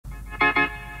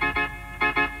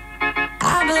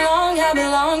I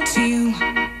belong to you.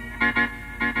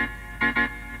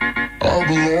 I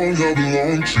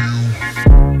belong to you.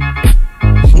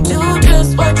 Do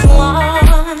just what you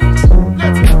want.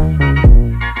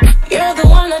 You're the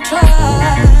one I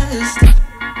trust,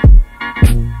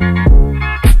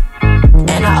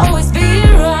 and I always be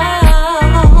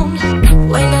around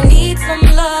when I need some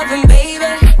loving,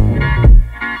 baby.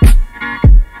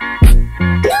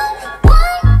 No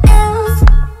one else.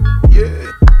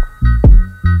 Yeah.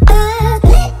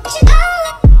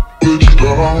 Let you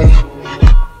down.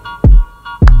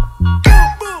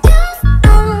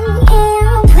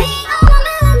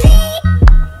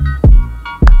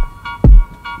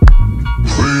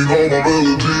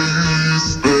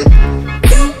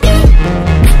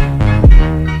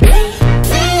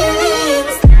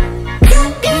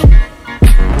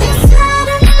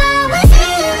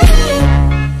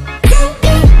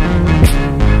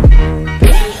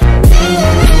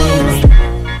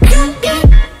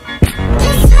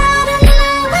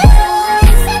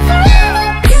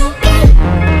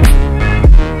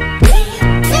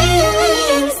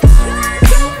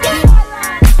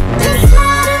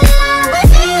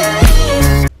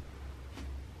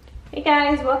 Hey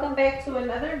guys, welcome back to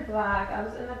another vlog. I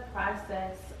was in the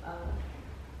process of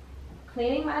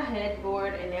cleaning my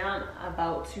headboard and now I'm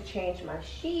about to change my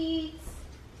sheets.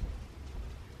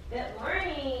 Good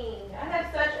morning. I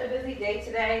have such a busy day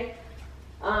today.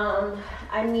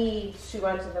 I need to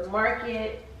run to the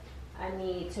market. I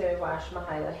need to wash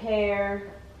my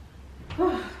hair.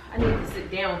 I need to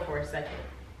sit down for a second.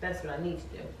 That's what I need to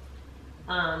do.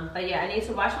 But yeah, I need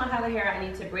to wash my hair, I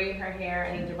need to braid her hair,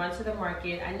 I need to run to the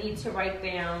market, I need to write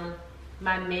down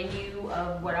my menu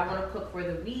of what I want to cook for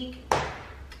the week.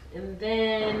 And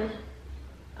then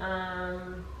I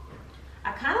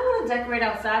kind of want to decorate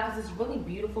outside because it's really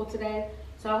beautiful today.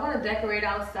 So I want to decorate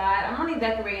outside. I'm only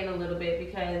decorating a little bit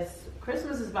because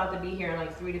Christmas is about to be here in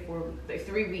like 3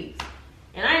 weeks.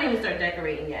 And I didn't even start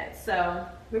decorating yet. So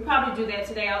we'll probably do that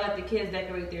today. I'll let the kids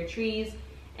decorate their trees.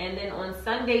 And then on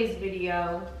Sunday's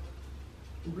video,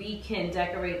 we can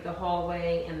decorate the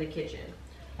hallway and the kitchen.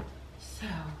 So,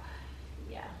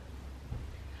 yeah.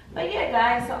 But yeah,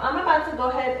 guys, so I'm about to go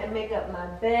ahead and make up my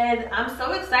bed. I'm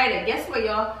so excited. Guess what,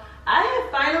 y'all? I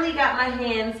have finally got my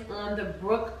hands on the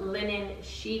Brook linen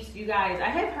sheets. You guys, I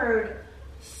have heard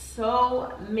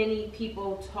so many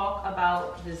people talk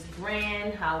about this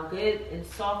brand, how good and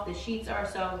soft the sheets are.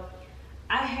 So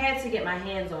I had to get my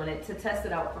hands on it to test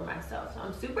it out for myself. So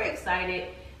I'm super excited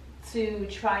to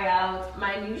try out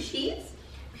my new sheets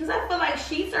because I feel like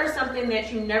sheets are something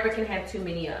that you never can have too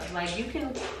many of. Like you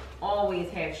can always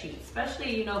have sheets,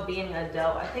 especially, you know, being an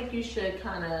adult. I think you should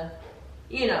kind of,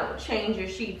 you know, change your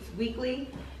sheets weekly.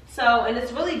 So, and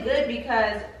it's really good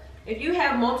because if you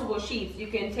have multiple sheets, you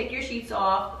can take your sheets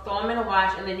off, throw them in a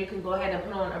wash, and then you can go ahead and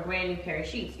put on a brand new pair of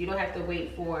sheets. You don't have to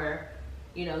wait for,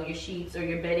 you know, your sheets or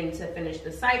your bedding to finish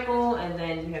the cycle, and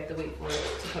then you have to wait for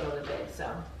it to put on the bed. So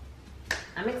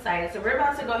I'm excited. So we're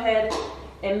about to go ahead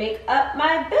and make up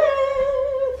my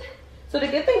bed. So the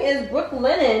good thing is Brook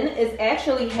Linen is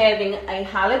actually having a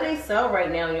holiday sale right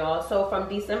now, y'all. So from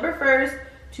December 1st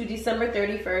to December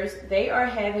 31st, they are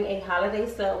having a holiday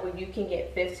sale where you can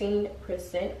get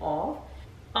 15% off.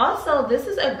 Also, this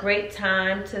is a great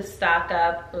time to stock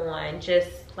up on just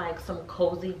like some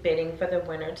cozy bedding for the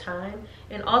winter time.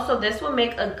 And also this will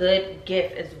make a good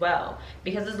gift as well,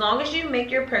 because as long as you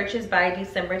make your purchase by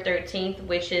December 13th,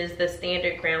 which is the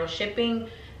standard ground shipping,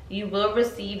 you will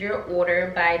receive your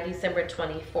order by December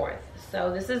 24th.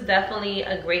 So this is definitely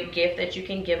a great gift that you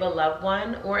can give a loved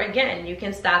one, or again, you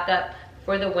can stock up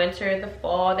for the winter, the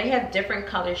fall. They have different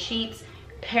color sheets,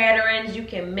 patterns, you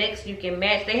can mix, you can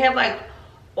match. They have like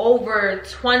over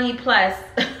 20 plus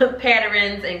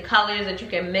patterns and colors that you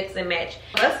can mix and match.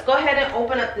 Let's go ahead and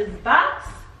open up this box.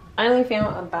 I only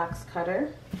found a box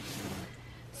cutter.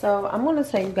 So I'm gonna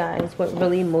tell you guys what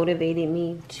really motivated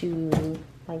me to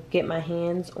like get my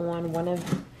hands on one of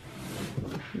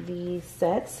these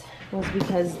sets was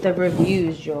because the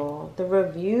reviews, y'all. The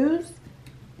reviews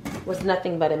was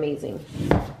nothing but amazing.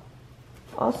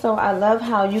 Also, I love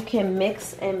how you can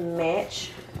mix and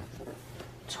match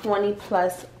 20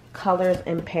 plus colors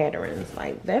and patterns.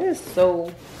 Like that is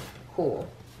so cool.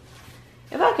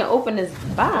 If I can open this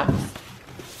box.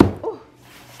 Oh,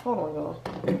 hold on, y'all.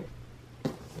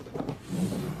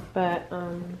 But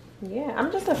yeah,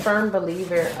 I'm just a firm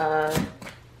believer of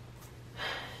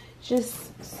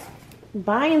just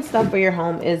buying stuff for your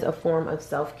home is a form of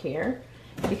self-care,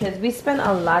 because we spend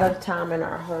a lot of time in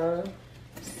our home.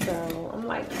 So I'm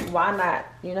like, why not,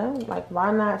 you know, like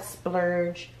why not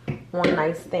splurge on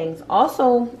nice things?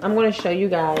 Also, I'm going to show you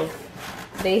guys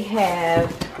they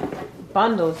have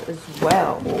bundles as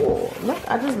well. Ooh, look,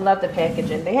 I just love the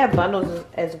packaging. They have bundles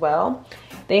as well.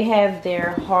 They have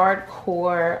their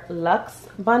hardcore luxe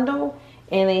bundle,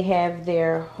 and they have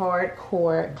their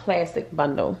hardcore classic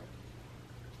bundle.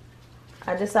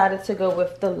 I decided to go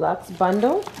with the luxe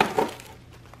bundle.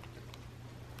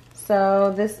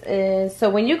 So this is, so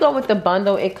when you go with the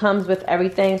bundle, it comes with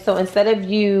everything. So instead of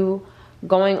you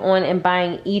going on and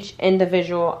buying each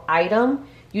individual item,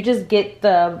 you just get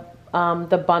the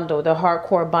bundle, the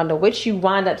hardcore bundle, which you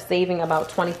wind up saving about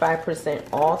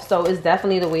 25% off. So it's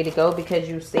definitely the way to go because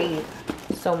you save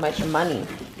so much money.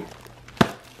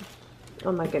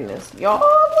 Oh my goodness, y'all,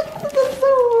 look at this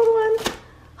one.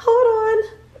 Hold on,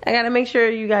 I gotta make sure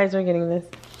you guys are getting this.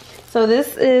 So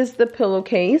this is the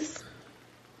pillowcase,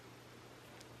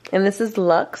 and this is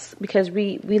luxe because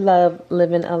we love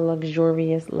living a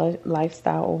luxurious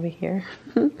lifestyle over here.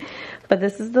 But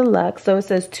this is the luxe. So it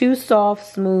says 2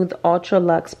 soft, smooth, ultra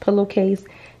luxe pillowcase,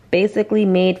 basically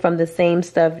made from the same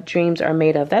stuff dreams are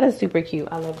made of. That is super cute.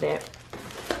 I love that.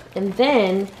 And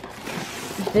then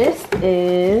this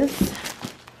is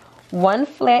 1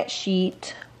 flat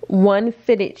sheet, 1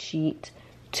 fitted sheet,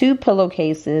 2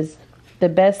 pillowcases, the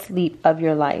best sleep of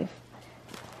your life.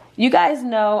 You guys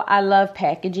know I love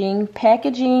packaging.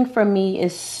 Packaging for me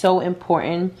is so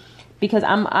important because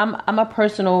I'm a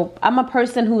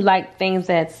person who like things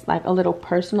that's like a little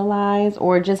personalized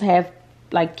or just have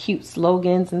like cute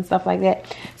slogans and stuff like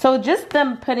that. So just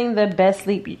them putting the best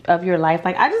sleep of your life,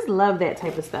 like I just love that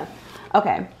type of stuff.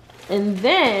 Okay, and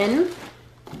then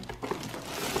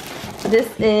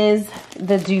this is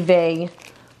the duvet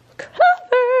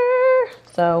cover.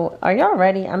 So are y'all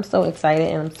ready? I'm so excited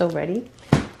and I'm so ready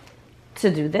to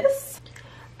do this.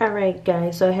 All right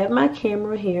guys, so I have my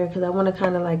camera here because I want to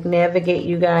kind of like navigate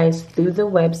you guys through the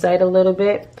website a little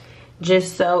bit,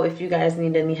 just so if you guys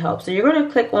need any help. So you're going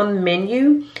to click on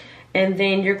menu, and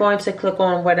then you're going to click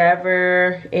on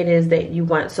whatever it is that you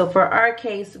want. So for our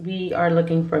case, we are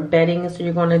looking for bedding, so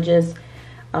you're going to just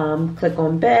click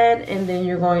on bed, and then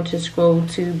you're going to scroll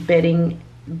to bedding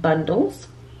bundles,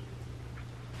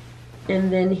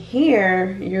 and then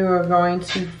here you're going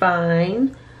to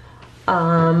find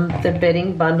the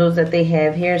bedding bundles that they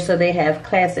have here. So they have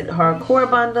classic hardcore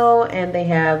bundle and they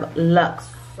have luxe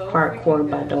hardcore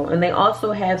bundle, and they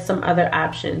also have some other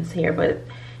options here, but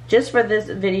just for this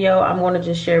video I'm going to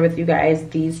just share with you guys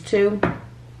these two.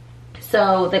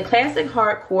 So the classic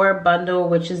hardcore bundle,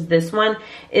 which is this one,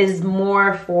 is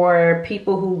more for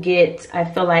people who get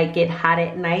hot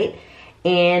at night,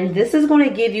 and this is going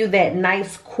to give you that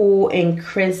nice cool and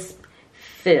crisp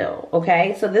feel.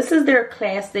 Okay, so this is their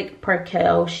classic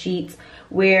percale sheets,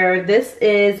 where this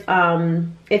is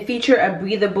it features a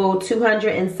breathable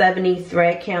 270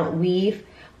 thread count weave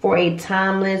for a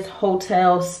timeless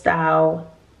hotel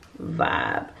style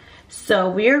vibe. So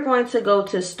we are going to go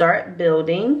to start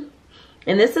building,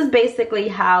 and this is basically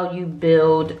how you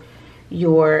build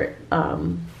your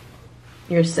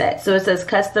set. So it says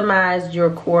customize your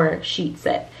core sheet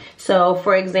set. So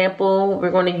for example,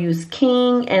 we're going to use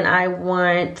king, and I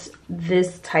want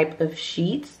this type of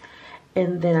sheets,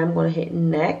 and then I'm going to hit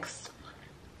next,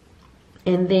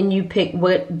 and then you pick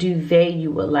what duvet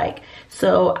you would like.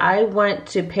 So I want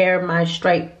to pair my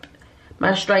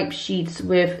striped sheets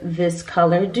with this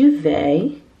color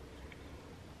duvet,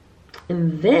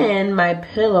 and then my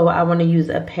pillow, I want to use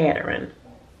a pattern.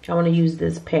 I want to use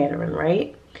this pattern,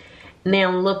 right?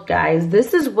 Now look guys,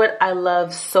 this is what I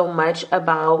love so much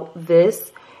about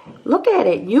this. Look at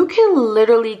it. You can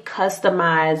literally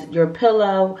customize your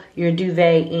pillow, your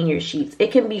duvet, and your sheets.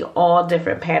 It can be all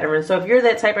different patterns. So if you're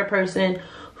that type of person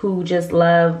who just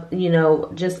love, you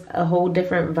know, just a whole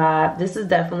different vibe, this is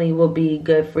definitely will be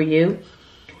good for you.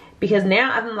 Because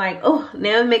now I'm like, oh,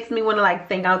 now it makes me want to like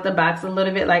think out the box a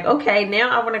little bit. Like, okay,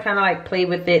 now I want to kind of like play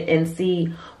with it and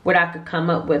see what I could come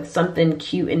up with, something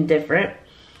cute and different.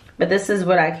 But this is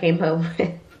what I came up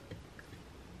with.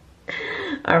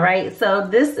 All right, so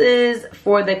this is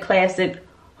for the classic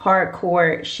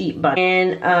hardcore sheet bundle.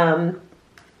 And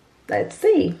let's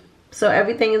see. So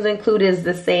everything is included is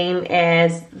the same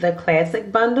as the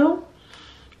classic bundle,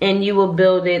 and you will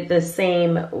build it the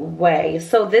same way.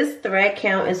 So this thread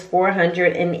count is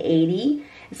 480.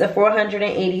 It's a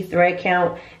 480 thread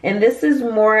count, and this is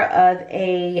more of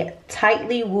a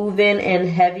tightly woven and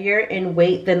heavier in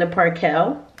weight than the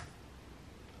percale.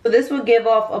 So this will give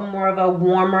off a more of a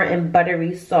warmer and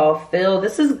buttery soft feel.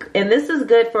 This is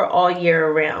good for all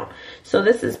year round. So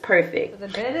this is perfect. So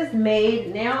the bed is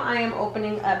made. Now I am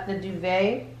opening up the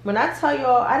duvet. When I tell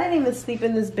y'all, I didn't even sleep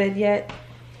in this bed yet,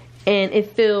 and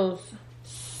it feels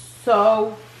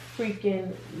so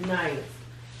freaking nice.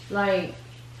 Like,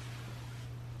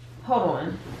 Hold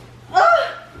on.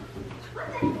 Oh!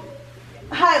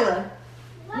 Hyla,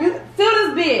 you feel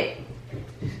this bed.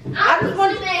 I just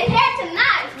want to here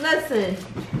tonight. listen.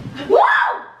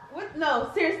 Whoa! What?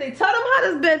 No, seriously. Tell them how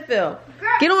this bed feel. Girl,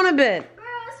 Get on the bed. Girl,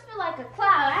 this feel like a cloud.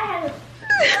 I had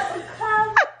a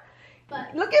cloud.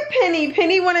 But Look at Penny.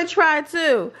 Penny want to try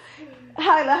too.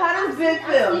 Hyla, how does bed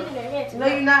I'm feel? sleeping in here No,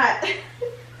 tonight. you're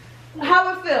not.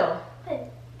 How it feel? Penny.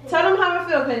 Tell them how it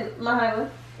feel, my Hyla.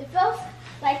 It feels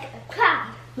like a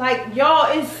cloud. Like,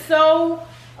 y'all, it's so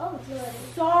Oh, good.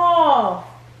 soft.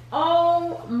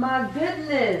 Oh my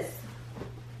goodness.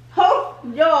 Oh,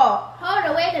 y'all. Hold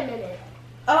on, wait a minute.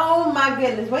 Oh my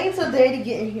goodness. Wait until Daddy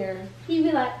get in here. He'd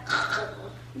be like,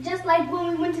 just like when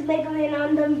we went to Legoland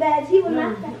on them beds. He would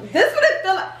not that. This what it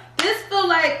feel like. This feel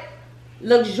like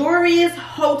luxurious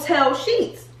hotel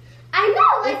sheets. I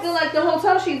know, It like, feel like the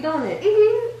hotel sheets, don't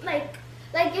it? like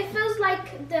it feels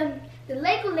like the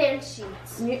Legoland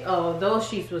sheets. Yeah, oh, those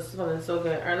sheets was feeling so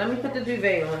good. All right, let me put the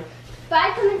duvet on. But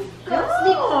I couldn't go to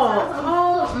sleep.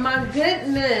 Oh my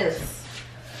goodness.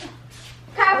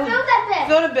 Kai, feel that bed.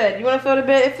 Feel the bed. You want to feel the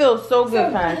bed? It feels so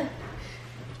good, Kai.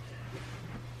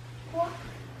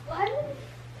 What?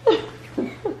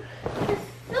 It's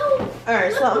so All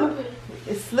right, so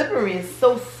it's slippery. It's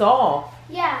so soft.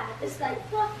 yeah, it's like,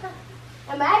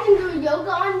 imagine doing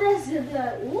yoga on this. You'd be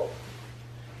like, ooh.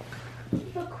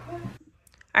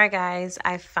 All right, guys,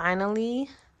 I finally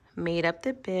made up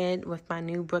the bed with my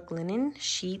new Brooklinen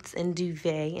sheets and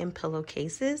duvet and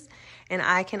pillowcases. And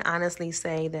I can honestly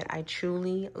say that I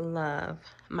truly love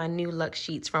my new Luxe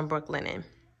sheets from Brooklinen.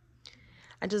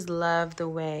 I just love the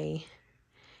way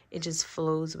it just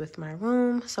flows with my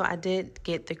room. So I did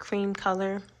get the cream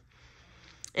color.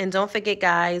 And don't forget,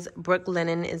 guys,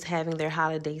 Brooklinen is having their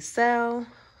holiday sale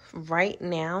right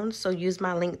now. So use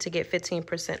my link to get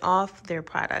 15% off their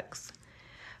products.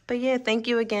 But yeah, thank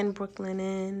you again,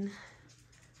 Brooklinen.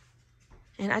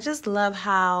 And I just love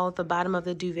how the bottom of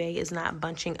the duvet is not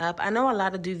bunching up. I know a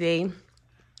lot of duvet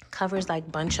covers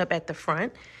like bunch up at the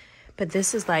front, but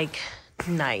this is like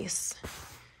nice.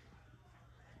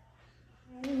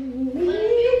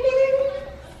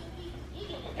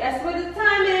 That's what the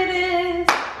time it is.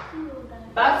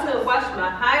 About to wash my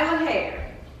Hyla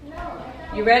hair.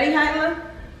 You ready, Hyla?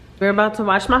 We're about to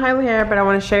wash my Hyla hair, but I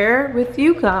want to share with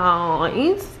you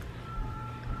guys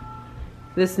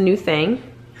this new thing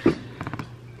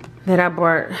that I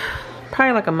bought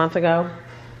probably like a month ago.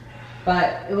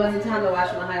 But it wasn't time to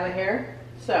wash my Hyla hair.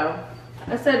 So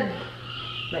I said,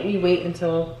 let me wait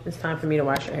until it's time for me to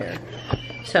wash your hair.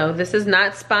 So this is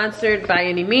not sponsored by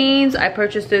any means. I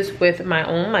purchased this with my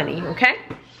own money, okay?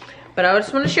 But I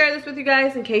just want to share this with you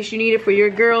guys in case you need it for your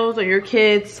girls or your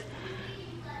kids.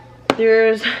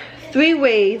 There's 3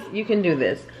 ways you can do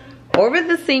this. Over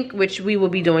the sink, which we will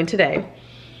be doing today.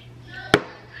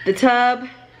 The tub,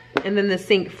 and then the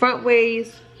sink front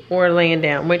ways or laying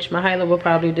down, which my Hyla will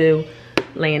probably do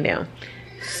laying down.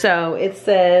 So it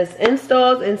says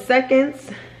installs in seconds.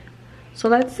 So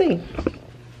let's see.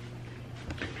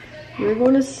 We're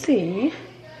going to see,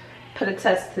 put a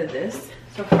test to this.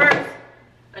 So first,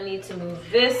 I need to move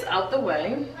this out the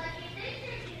way.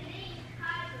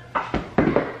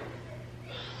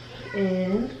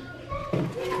 And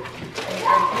we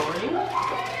are going.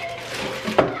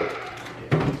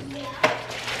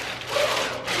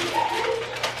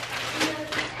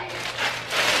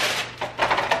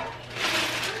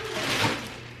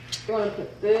 I'm going to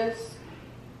put this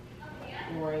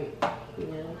right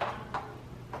here.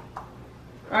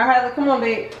 All right, Hyla, come on,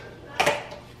 babe.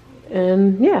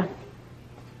 And yeah.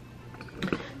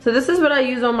 So this is what I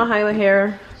use on my Hyla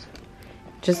hair.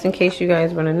 Just in case you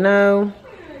guys want to know.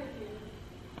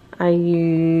 I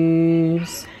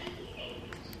use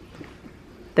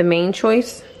the Main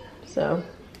Choice. So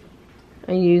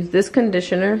I use this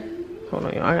conditioner. Hold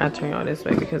on, y'all. I gotta turn y'all this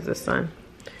way because of the sun.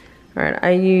 All right,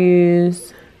 I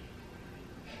use,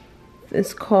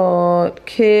 it's called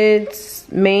Kids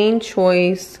Main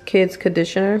Choice Kids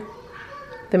Conditioner.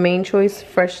 The Main Choice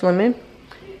Fresh Lemon.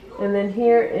 And then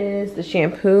here is the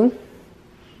shampoo.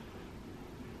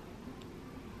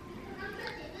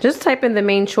 Just type in the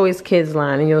Main Choice Kids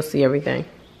line and you'll see everything.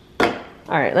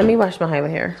 Alright, let me wash my Hyla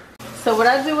hair. So what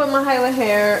I do with my Hyla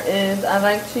hair is I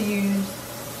like to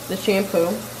use the shampoo.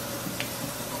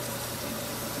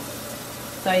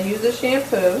 So I use the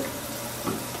shampoo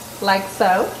like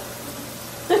so.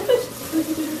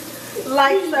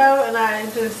 Like so, and I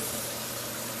just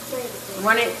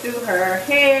run it through her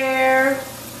hair.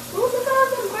 Look at all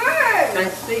the birds. I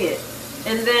see it.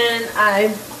 And then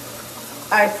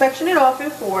I section it off in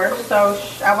 4. So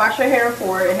I wash her hair in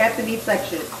 4. It has to be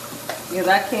sectioned. because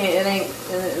I can't,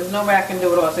 there's no way I can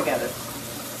do it all together.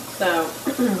 So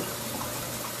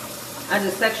I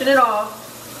just section it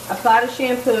off, apply the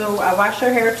shampoo, I wash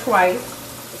her hair twice,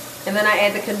 and then I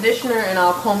add the conditioner and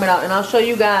I'll comb it out. And I'll show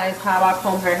you guys how I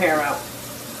comb her hair out.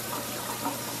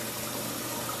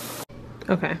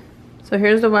 Okay, so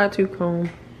here's the Y2 comb.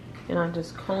 And I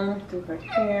just comb through her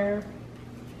hair.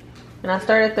 And I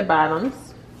start at the bottoms.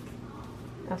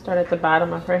 I start at the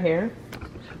bottom of her hair.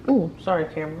 Ooh, sorry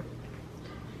camera.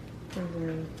 And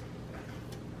then,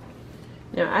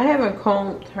 now I haven't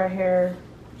combed her hair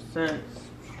since,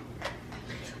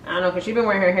 I don't know, because she's been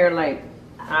wearing her hair like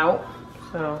out.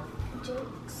 So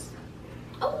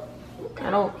I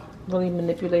don't really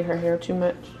manipulate her hair too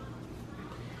much.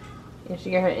 And she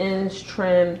get her ends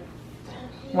trimmed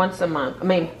once a month. I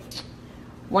mean,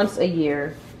 once a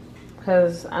year.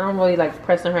 Because I don't really like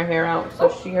pressing her hair out. So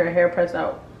her hair pressed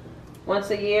out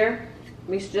once a year.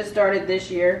 We just started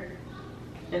this year.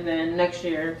 And then next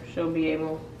year she'll be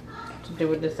able to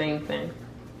do it the same thing.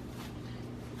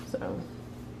 So.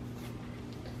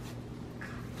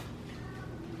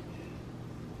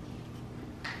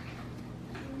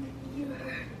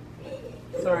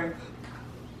 Sorry.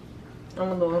 I'm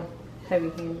a little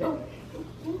heavy-handed.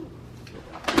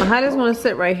 I just want to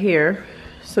sit right here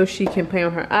so she can play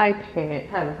on her iPad.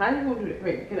 How do you want to do that?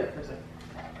 Wait, get up for a second.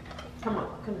 Come on,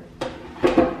 come here.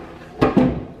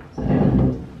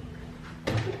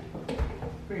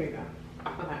 There you go.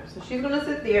 Okay, so she's going to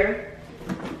sit there.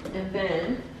 And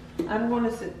then I'm going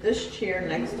to sit this chair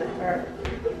next to her.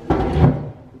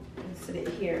 And sit it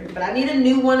here. But I need a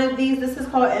new one of these. This is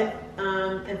called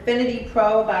Infinity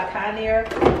Pro by Conair.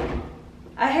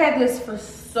 I had this for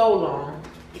so long.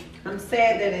 I'm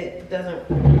sad that it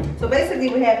doesn't. So basically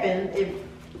what happened,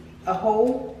 a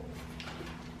hole.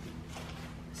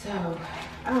 So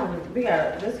I don't know,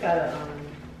 this gotta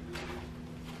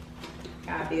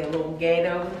be a little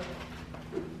ghetto.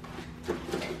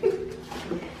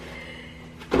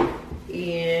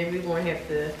 And we're gonna have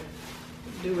to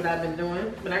do what I've been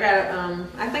doing. But I got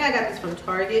I think I got this from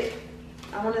Target,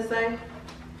 I wanna say.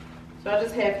 So I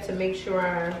just have to make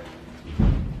sure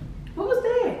what was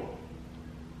that?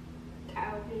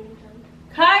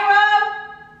 Cairo!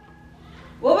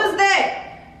 What was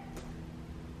that?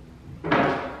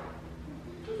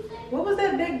 What was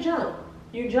that big jump?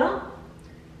 You jumped?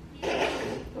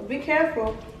 Well, be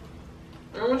careful.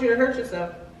 I don't want you to hurt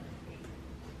yourself.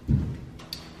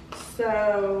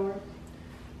 So,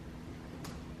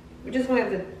 we're just gonna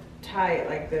have to tie it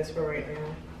like this for right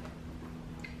now.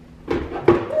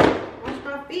 Watch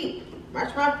my feet.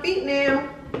 Watch my feet now.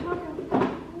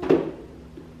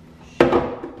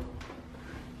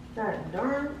 God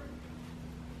darn.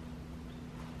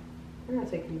 I'm gonna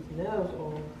take these nails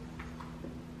off.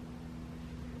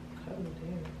 Cut them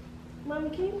down. Mommy,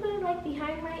 can you put it like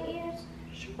behind my ears?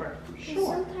 Sure.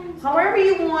 Sometimes However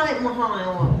you want it,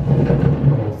 Mahila.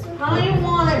 How you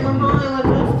want it, Mahila?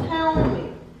 Just tell me.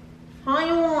 How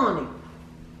you want it?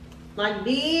 Like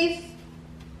these?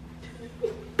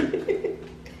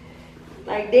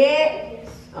 Like that? Yes.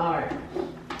 Alright.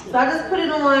 So I just put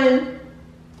it on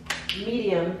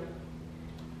medium.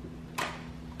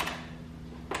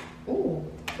 Ooh.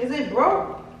 Is it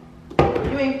broke?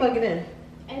 You ain't plug it in.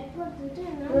 I plugged it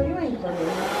in. Girl, you ain't plug it in.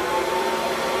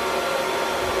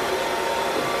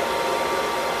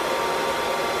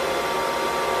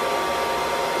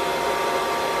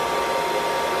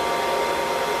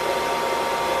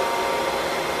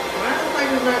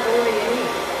 It's not going in your hand.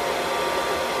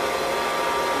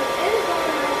 It is going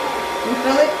in my head. You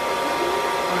feel it?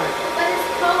 Alright. But it's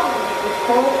cold. It's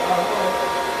cold? Oh.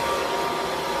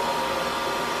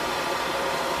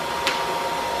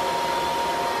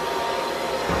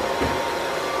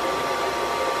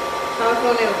 How it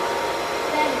feel now?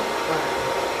 Alright.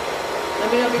 Let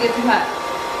me know if it gets too hot.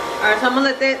 Alright, so I'm gonna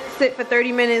let that sit for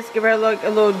 30 minutes, give her a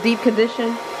little deep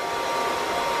condition.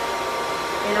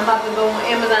 And I'm about to go on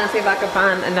Amazon and see if I can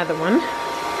find another one.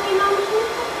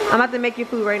 I'm about to make your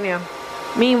food right now.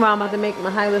 Meanwhile, I'm about to make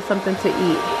Mahila something to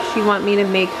eat. She want me to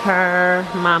make her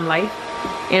Momlife.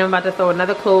 And I'm about to throw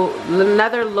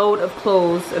another load of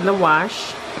clothes in the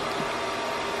wash.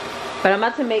 But I'm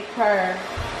about to make her,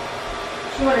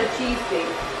 she want a cheesesteak.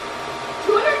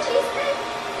 You want a cheesesteak?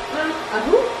 A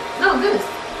who? No, this.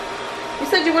 You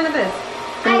said you wanted this.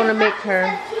 I'm gonna make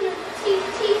her.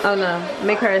 Oh no,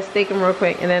 make her a steak real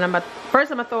quick, and then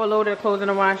first I'm gonna throw a load of clothes in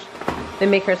the wash, then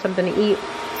make her something to eat,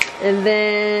 and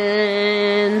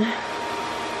then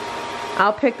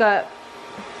I'll pick up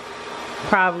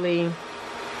probably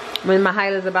when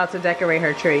Mahila's about to decorate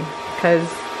her tree, because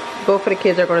both of the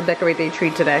kids are going to decorate their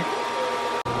tree today.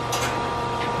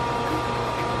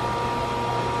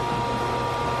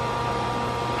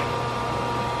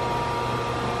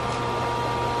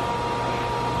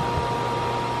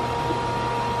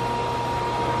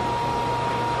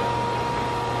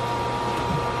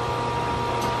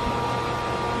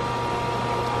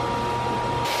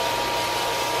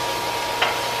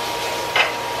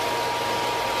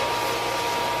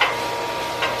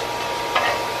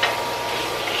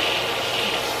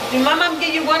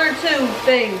 one or two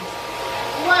things?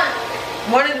 One.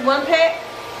 One pack?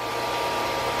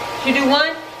 She do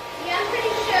one? Yeah, I'm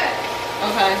pretty sure.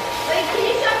 Okay. Wait, can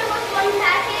you show me what one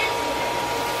pack is?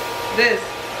 This.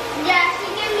 Yeah,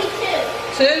 she gave me two.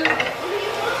 Two?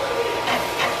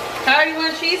 Kyle, you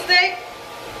want a cheese steak?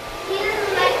 He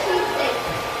doesn't like cheesesteak.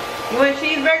 You want a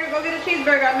cheeseburger? Go get a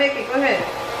cheeseburger. I'll make it. Go ahead.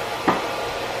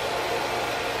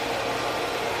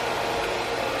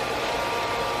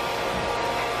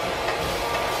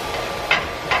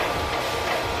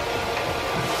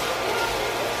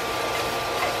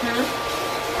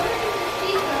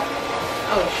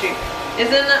 Oh shoot. It's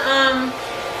in the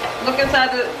look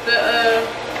inside the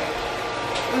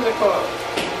what's it called?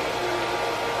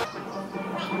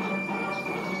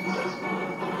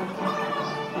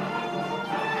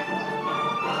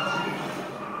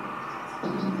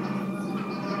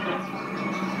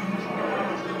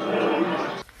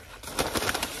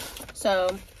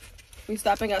 So we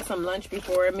stop and got some lunch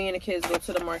before me and the kids go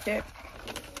to the market.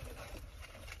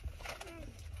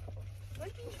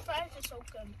 These fries are so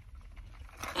good.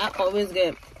 Always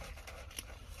good.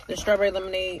 The strawberry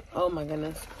lemonade, oh my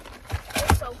goodness.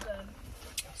 It's so good.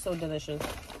 So delicious.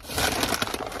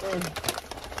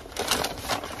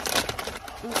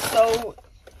 I'm so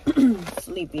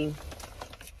sleepy.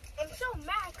 I'm so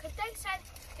mad because they said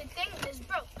the thing is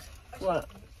broke. What?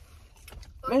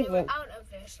 Or they were out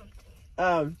of it or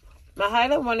something. My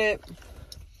Hyla wanted,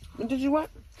 what did you want?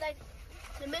 Like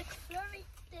the McFlurry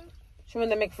thing. She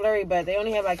wanted the McFlurry, but they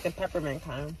only have like the peppermint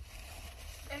kind.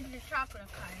 And the chocolate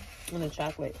kind. And the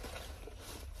chocolate.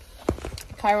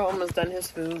 Cairo almost done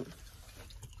his food.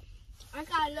 I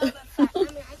got a little bit fat. I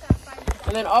got 5.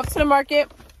 And then off to the market.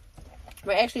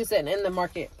 We're actually sitting in the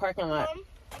market parking lot.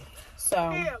 So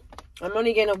I'm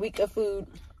only getting a week of food.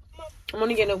 I'm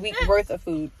only getting a week worth of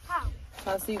food.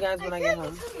 So I'll see you guys when I get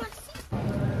home.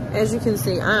 As you can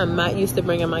see, I'm not used to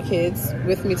bringing my kids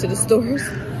with me to the stores.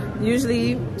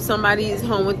 Usually somebody is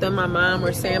home with them, my mom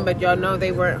or Sam, but y'all know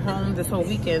they weren't home this whole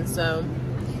weekend, so.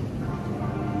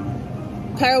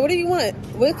 Kyra, what do you want?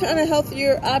 What kind of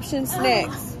healthier option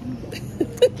snacks?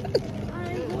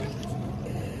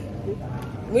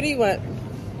 What do you want?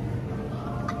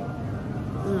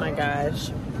 Oh my gosh.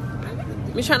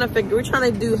 We're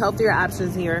trying to do healthier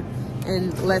options here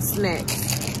and less snacks.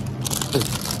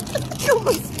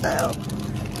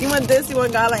 You want this? You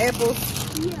want gala apples?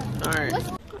 Yeah. All right.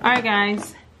 All right,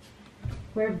 guys.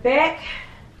 We're back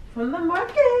from the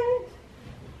market.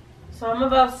 So I'm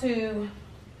about to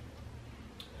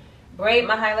braid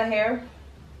my Hyla hair.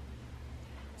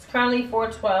 It's currently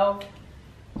 4:12.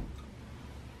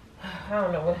 I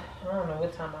don't know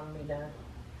what time I'm gonna be done.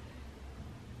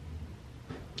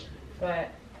 But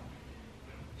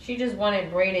she just wanted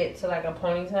braided to like a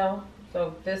ponytail.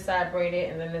 So this side braided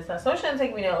and then this side. So it shouldn't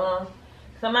take me that long.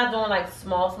 Cause I'm not doing like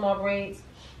small braids.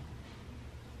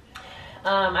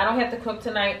 I don't have to cook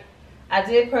tonight. I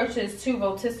did purchase 2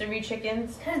 rotisserie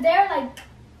chickens. Cause they're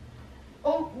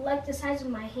like the size of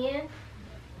my hand.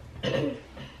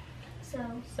 So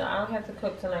I don't have to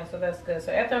cook tonight, so that's good.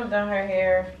 So after I'm done her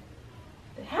hair,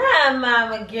 hi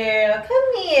mama girl,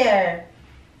 come here.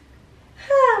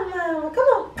 Hi mama, come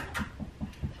on.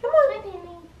 Come on. Hi,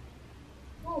 Penny.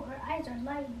 Oh, her eyes are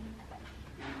lighting.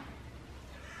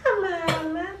 Hi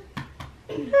mama.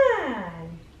 Hi.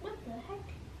 What the heck?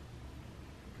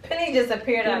 Penny just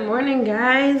appeared out. Good morning,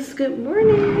 guys. Good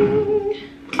morning.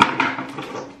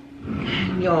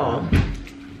 Y'all.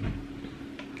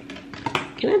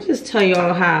 Can I just tell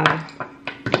y'all how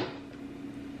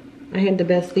I had the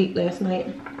best sleep last night?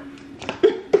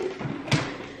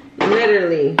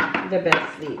 Literally the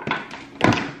best sleep.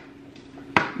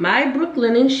 My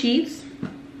Brooklinen sheets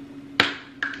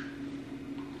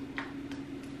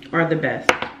are the best.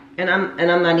 And I'm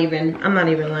not even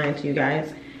lying to you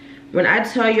guys. When I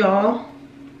tell y'all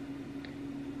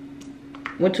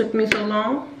what took me so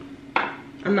long,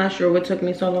 I'm not sure what took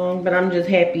me so long, but I'm just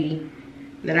happy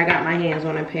that I got my hands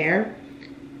on a pair.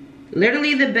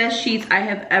 Literally the best sheets I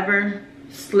have ever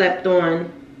slept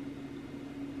on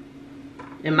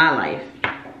in my life.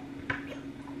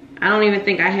 I don't even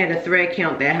think I had a thread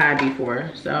count that high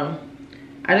before. So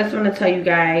I just want to tell you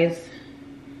guys,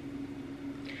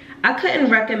 I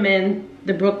couldn't recommend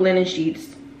the Brooklinen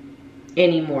sheets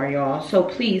anymore, y'all. So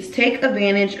please take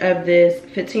advantage of this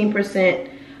 15%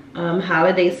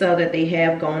 holiday sale that they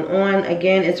have going on.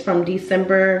 Again, it's from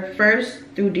December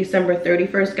 1st through December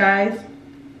 31st, guys.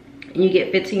 And you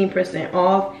get 15%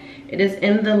 off. It is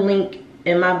in the link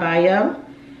in my bio.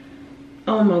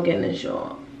 Oh my goodness,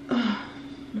 y'all.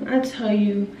 I tell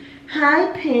you,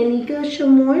 hi Penny, good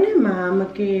morning, mama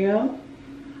girl.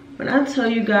 When I tell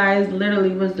you guys,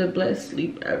 literally was the best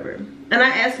sleep ever. And I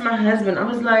asked my husband, I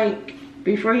was like,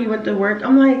 before he went to work,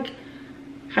 I'm like,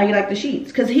 how you like the sheets?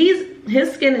 Because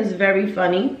his skin is very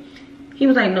funny. He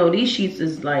was like, no, these sheets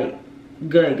is like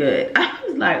good. I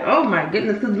was like, oh my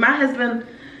goodness, because my husband,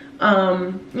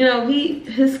 you know,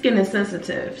 his skin is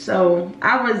sensitive. So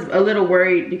I was a little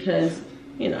worried because,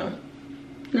 you know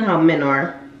how men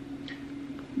are.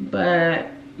 But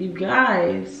you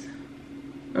guys,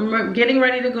 I'm getting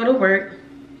ready to go to work.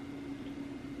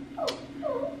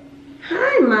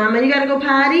 Hi, Mama, you gotta go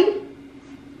potty?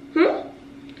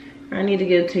 I need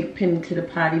to take Penny to the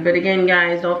potty. But again,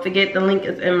 guys, don't forget the link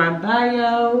is in my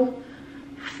bio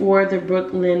for the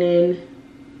Brooklinen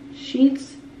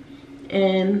sheets.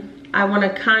 And I want to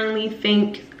kindly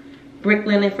thank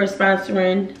Brooklinen for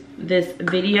sponsoring this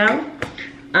video.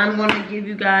 I'm going to give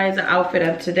you guys an outfit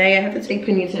of today. I have to take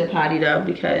Penny to the potty though,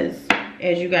 because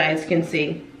as you guys can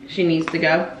see, she needs to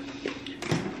go.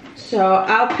 So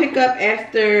I'll pick up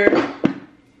after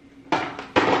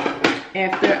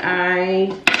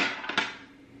I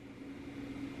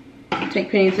take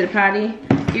Penny to the potty,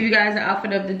 give you guys an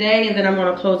outfit of the day, and then I'm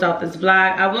gonna close out this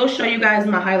vlog. I will show you guys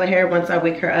my highlight hair once I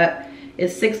wake her up.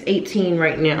 It's 6:18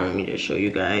 right now. Let me just show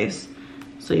you guys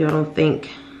so y'all don't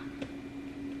think,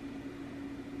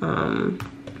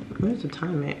 where's the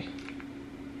time at?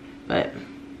 But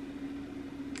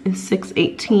it's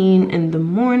 6:18 in the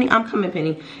morning. I'm coming,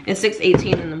 Penny. It's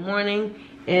 6:18 in the morning,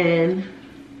 and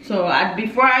so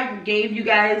before I gave you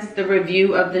guys the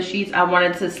review of the sheets, I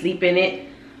wanted to sleep in it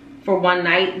for one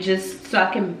night just so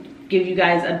I can give you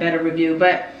guys a better review.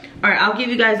 But all right, I'll give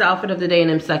you guys the outfit of the day in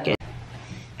a second.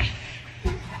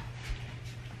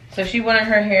 So she wanted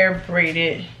her hair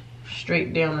braided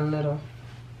straight down the middle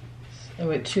and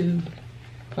with 2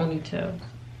 ponytails.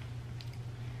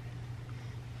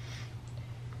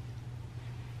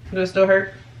 Does it still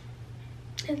hurt?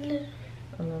 A little.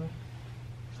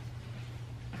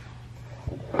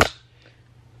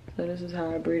 So this is how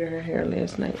I braided her hair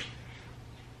last night.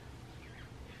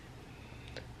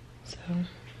 So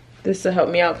this will help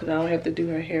me out because I don't have to do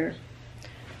her hair.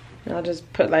 And I'll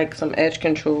just put like some edge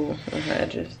control on her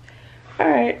edges.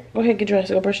 Alright, go ahead, get dressed,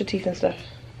 go brush your teeth and stuff.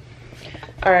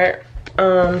 Alright,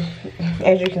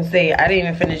 as you can see, I didn't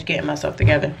even finish getting myself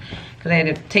together because I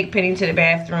had to take Penny to the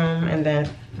bathroom and then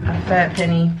I fed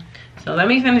Penny. So let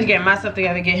me finish getting myself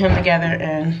together, get him together,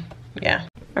 and yeah.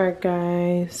 Alright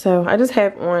guys, so I just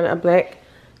have on a black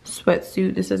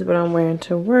sweatsuit. This is what I'm wearing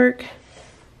to work.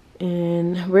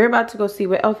 And we're about to go see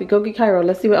what Elfie, go get Cairo.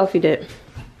 Let's see what Elfie did.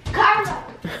 Cairo!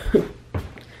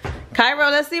 Cairo,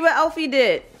 let's see what Elfie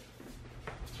did.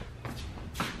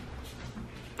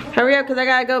 Hurry up, because I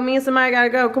gotta go. Me and somebody gotta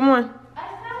go. Come on. I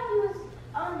thought he was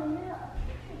on the middle.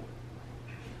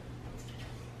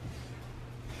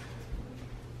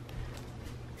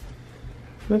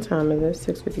 What time is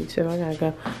it? 6:52. I gotta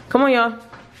go. Come on, y'all.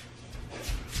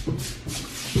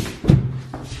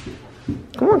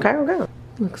 Come on, Cairo, go.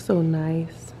 Looks so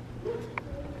nice.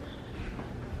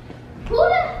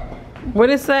 What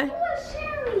did it say? Who is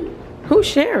Sherry? Who's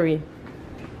Sherry?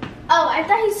 Oh, I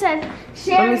thought he said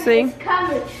Sherry is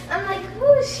coming. I'm like, who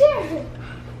is Sherry?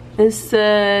 It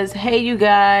says, hey you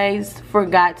guys,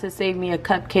 forgot to save me a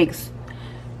cupcake,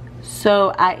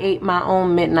 so I ate my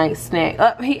own midnight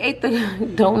snack. He ate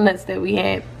the donuts that we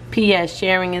had. P.S.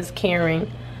 Sharing is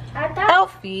caring. I thought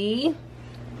Elfie.